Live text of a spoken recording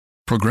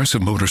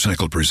Progressive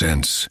Motorcycle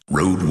presents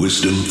Road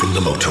Wisdom from the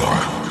Motor.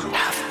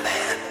 Half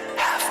man,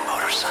 half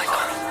motorcycle.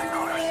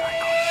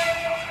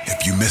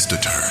 If you missed a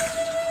turn,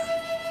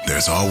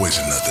 there's always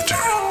another turn.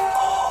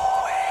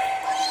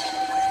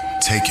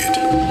 Take it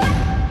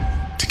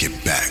to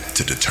get back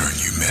to the turn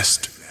you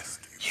missed.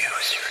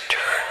 Use your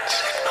turn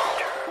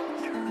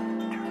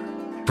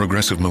signal.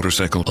 Progressive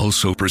Motorcycle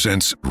also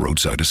presents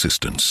Roadside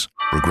Assistance.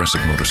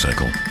 Progressive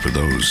Motorcycle, for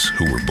those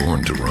who were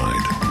born to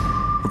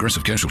ride.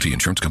 Progressive Casualty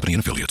Insurance Company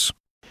and Affiliates.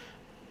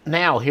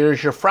 Now,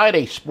 here's your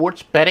Friday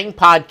Sports Betting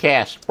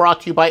Podcast,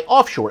 brought to you by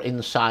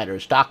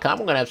OffshoreInsiders.com.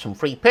 We're going to have some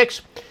free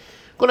picks.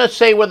 Going to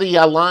say where the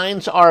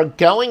lines are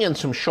going and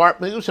some sharp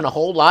moves and a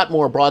whole lot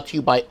more, brought to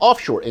you by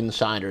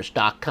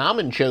OffshoreInsiders.com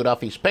and Joe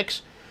Duffy's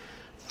picks.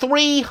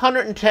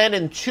 310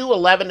 and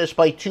 211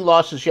 despite two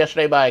losses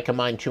yesterday by a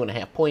combined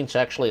 2.5 points.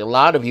 Actually, a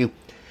lot of you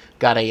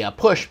got a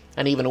push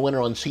and even a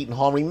winner on Seton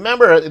Hall.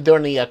 Remember,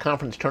 during the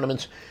conference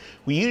tournaments,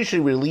 we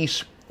usually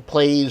release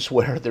plays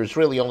where there's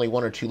really only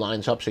one or two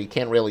lines up, so you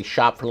can't really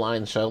shop for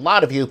lines. So a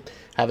lot of you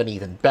have an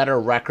even better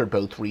record,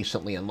 both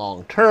recently and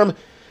long term.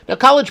 Now,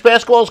 college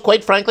basketball is,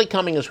 quite frankly,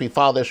 coming as we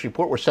file this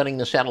report. We're sending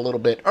this out a little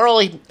bit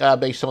early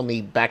based on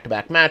the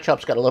back-to-back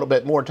matchups. Got a little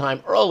bit more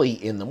time early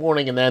in the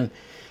morning, and then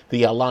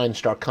the lines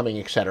start coming,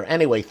 etc.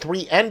 Anyway,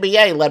 3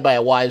 NBA led by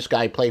a wise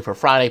guy play for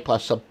Friday,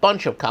 plus a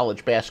bunch of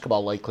college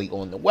basketball likely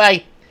on the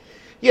way.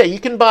 Yeah, you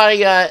can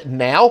buy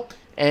now,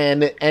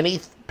 and any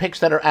picks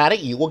that are at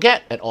it you will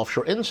get at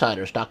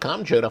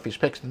OffshoreInsiders.com. Joe Duffy's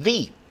picks,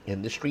 the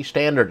industry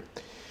standard.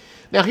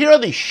 Now, here are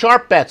the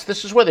sharp bets.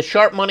 This is where the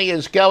sharp money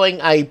is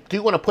going. I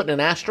do want to put an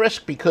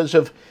asterisk because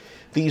of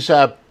these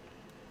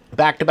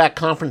back-to-back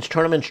conference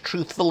tournaments.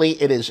 Truthfully,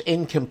 it is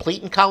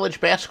incomplete in college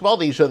basketball.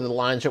 These are the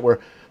lines that were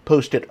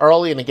posted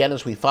early. And again,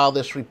 as we file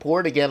this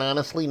report, again,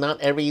 honestly,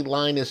 not every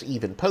line is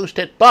even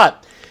posted,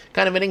 but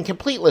kind of an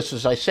incomplete list,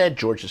 as I said.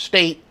 Georgia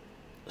State,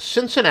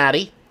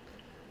 Cincinnati,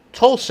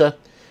 Tulsa,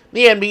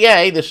 the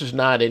NBA. This is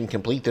not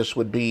incomplete. This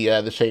would be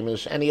the same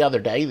as any other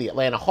day. The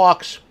Atlanta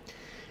Hawks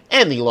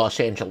and the Los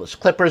Angeles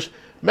Clippers.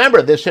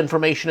 Remember, this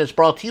information is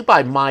brought to you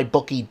by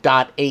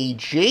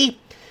MyBookie.ag.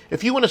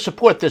 If you want to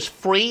support this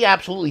free,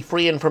 absolutely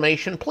free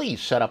information, please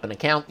set up an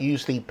account.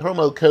 Use the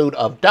promo code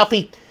of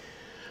Duffy.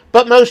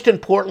 But most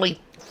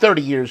importantly,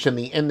 30 years in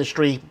the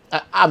industry.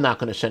 I'm not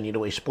going to send you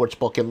to a sports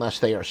book unless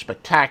they are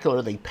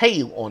spectacular. They pay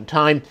you on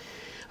time.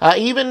 I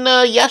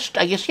guess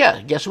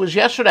it was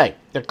yesterday.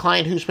 The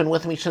client who's been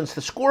with me since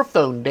the Score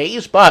Phone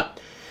days, but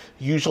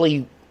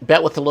usually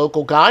bet with the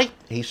local guy.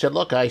 He said,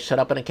 look, I set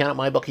up an account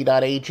at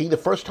MyBookie.ag. The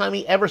first time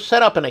he ever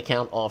set up an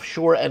account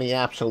offshore, and he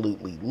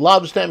absolutely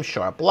loves them.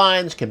 Sharp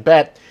lines, can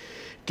bet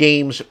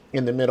games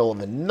in the middle of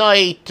the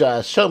night,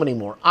 so many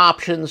more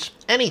options,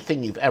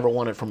 anything you've ever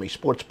wanted from a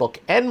sports book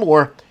and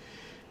more.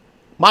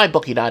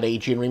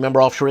 MyBookie.ag, and remember,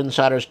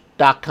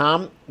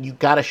 OffshoreInsiders.com. You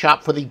got to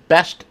shop for the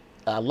best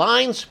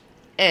lines.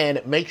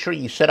 And make sure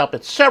you set up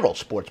at several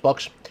sports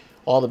books.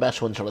 All the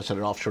best ones are listed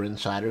at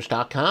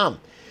OffshoreInsiders.com.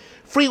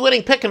 Free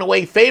winning pick and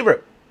away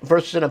favorite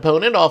versus an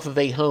opponent off of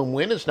a home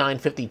win is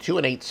 952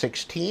 and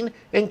 816,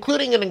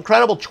 including an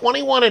incredible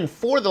 21 and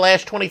 4 the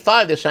last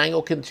 25. This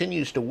angle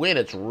continues to win.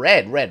 It's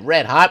red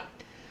hot.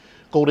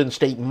 Golden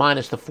State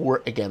minus the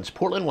 4 against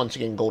Portland. Once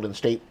again, Golden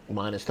State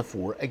minus the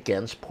 4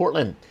 against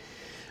Portland.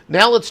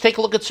 Now let's take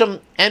a look at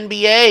some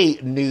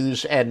NBA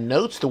news and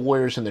notes. The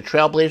Warriors and the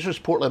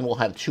Trailblazers. Portland will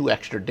have 2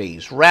 extra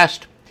days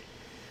rest.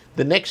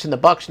 The Knicks and the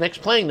Bucks. Knicks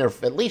playing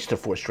at least a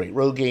 4th straight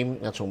road game.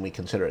 That's when we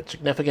consider it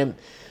significant.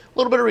 A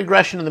little bit of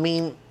regression in the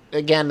mean,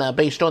 again,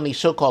 based on the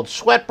so-called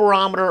sweat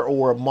barometer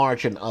or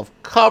margin of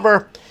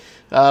cover.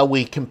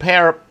 We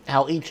compare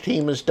how each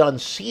team has done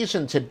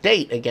season to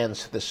date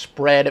against the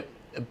spread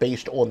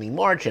based on the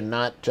margin,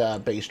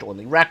 not based on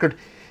the record.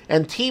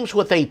 And teams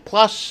with a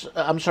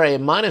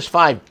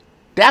 -5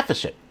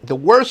 deficit, the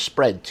worst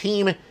spread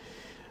team,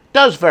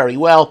 does very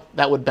well.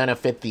 That would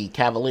benefit the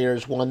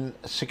Cavaliers,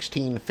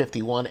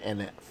 116.51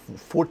 and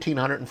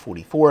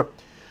 1,444.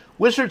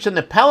 Wizards and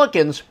the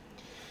Pelicans,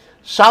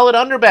 solid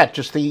underbet.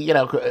 Just the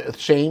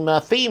same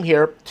theme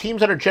here.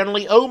 Teams that are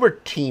generally over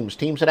teams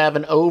that have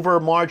an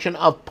over margin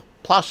of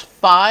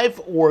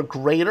 +5 or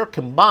greater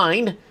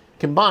combined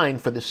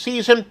for the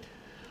season,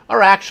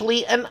 are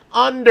actually an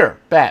under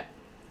bet.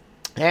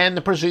 And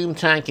the presumed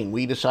tanking,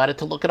 we decided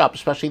to look it up,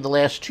 especially the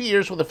last 2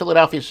 years where the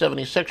Philadelphia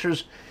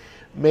 76ers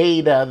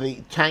made the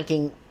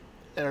tanking,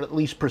 or at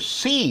least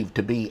perceived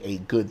to be, a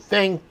good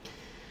thing.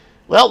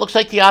 Well, it looks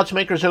like the odds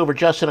makers over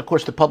just, and of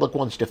course the public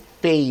wants to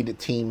fade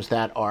teams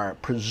that are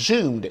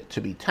presumed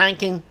to be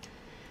tanking.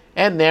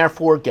 And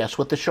therefore, guess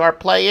what the sharp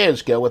play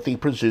is? Go with the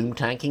presumed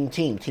tanking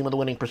team. Team with a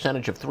winning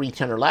percentage of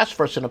 .310 or less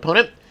versus an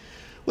opponent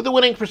with a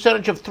winning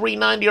percentage of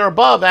 .390 or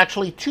above,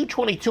 actually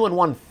 .222 and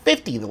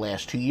 150 the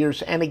last 2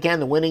 years. And again,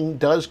 the winning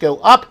does go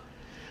up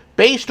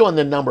based on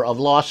the number of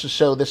losses,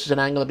 so this is an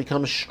angle that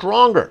becomes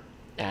stronger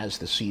as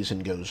the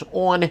season goes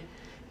on.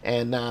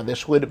 And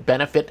this would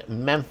benefit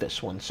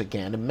Memphis once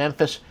again.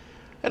 Memphis,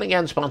 and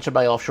again, sponsored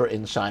by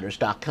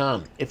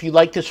OffshoreInsiders.com. If you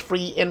like this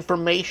free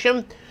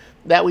information,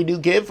 that we do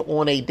give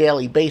on a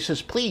daily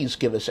basis. Please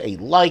give us a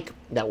like.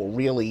 That will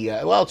really,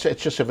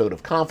 it's just a vote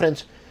of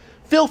confidence.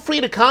 Feel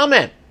free to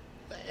comment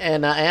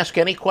and ask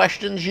any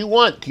questions you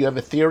want. Do you have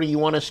a theory you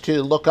want us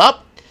to look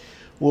up?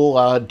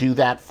 We'll do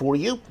that for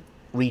you.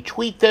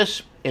 Retweet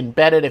this,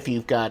 embed it if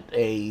you've got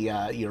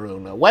your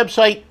own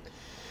website.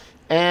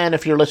 And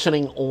if you're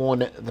listening on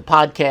the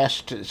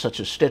podcast, such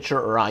as Stitcher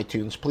or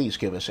iTunes, please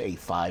give us a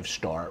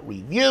 5-star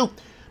review.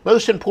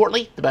 Most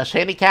importantly, the best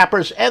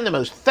handicappers and the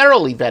most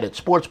thoroughly vetted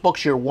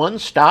sportsbooks, your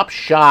one-stop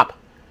shop.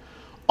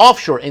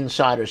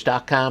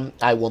 OffshoreInsiders.com.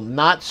 I will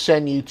not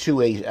send you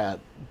to a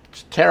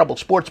terrible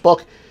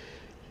sportsbook.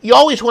 You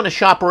always want to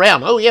shop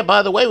around. Oh, yeah,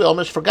 by the way, we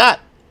almost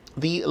forgot.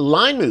 The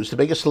line moves, the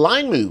biggest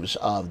line moves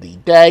of the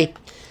day.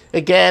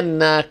 Again,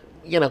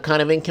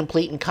 kind of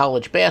incomplete in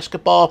college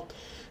basketball.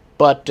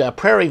 But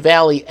Prairie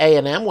Valley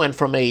A&M went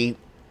from a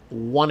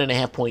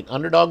 1.5-point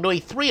underdog to a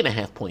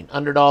 3.5-point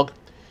underdog.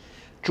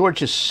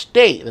 Georgia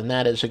State, and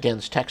that is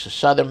against Texas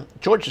Southern.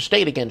 Georgia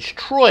State against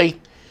Troy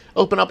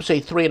open up as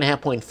a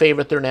 3.5-point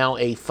favorite. They're now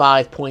a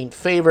 5-point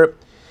favorite.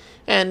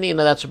 And,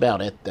 that's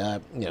about it.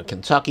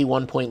 Kentucky,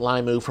 1-point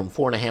line move from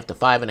 4.5 to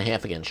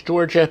 5.5 against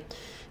Georgia.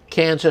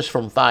 Kansas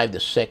from 5 to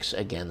 6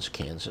 against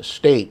Kansas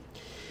State.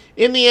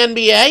 In the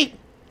NBA,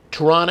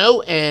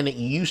 Toronto and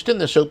Houston,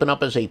 this opened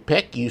up as a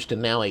pick.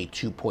 Houston now a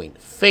 2-point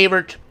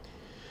favorite.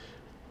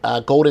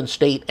 Golden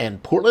State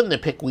and Portland, the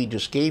pick we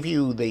just gave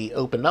you, they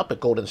opened up at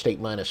Golden State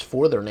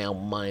 -4. They're now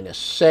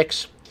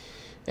 -6.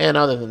 And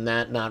other than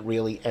that, not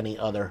really any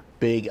other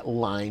big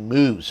line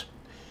moves.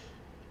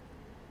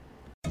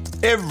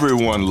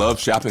 Everyone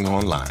loves shopping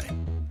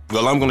online.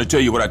 Well, I'm going to tell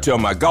you what I tell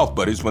my golf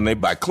buddies when they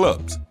buy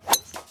clubs.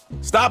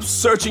 Stop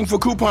searching for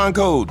coupon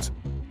codes.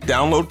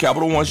 Download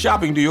Capital One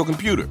Shopping to your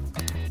computer.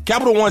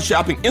 Capital One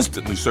Shopping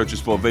instantly searches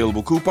for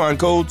available coupon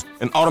codes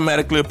and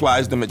automatically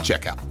applies them at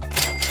checkout.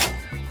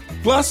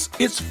 Plus,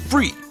 it's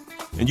free,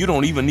 and you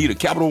don't even need a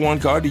Capital One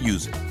card to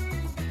use it.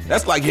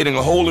 That's like hitting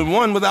a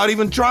hole-in-one without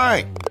even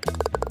trying.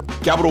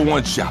 Capital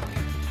One Shopping.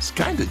 It's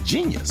kind of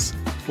genius.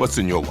 What's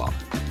in your wallet?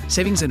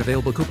 Savings and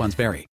available coupons vary.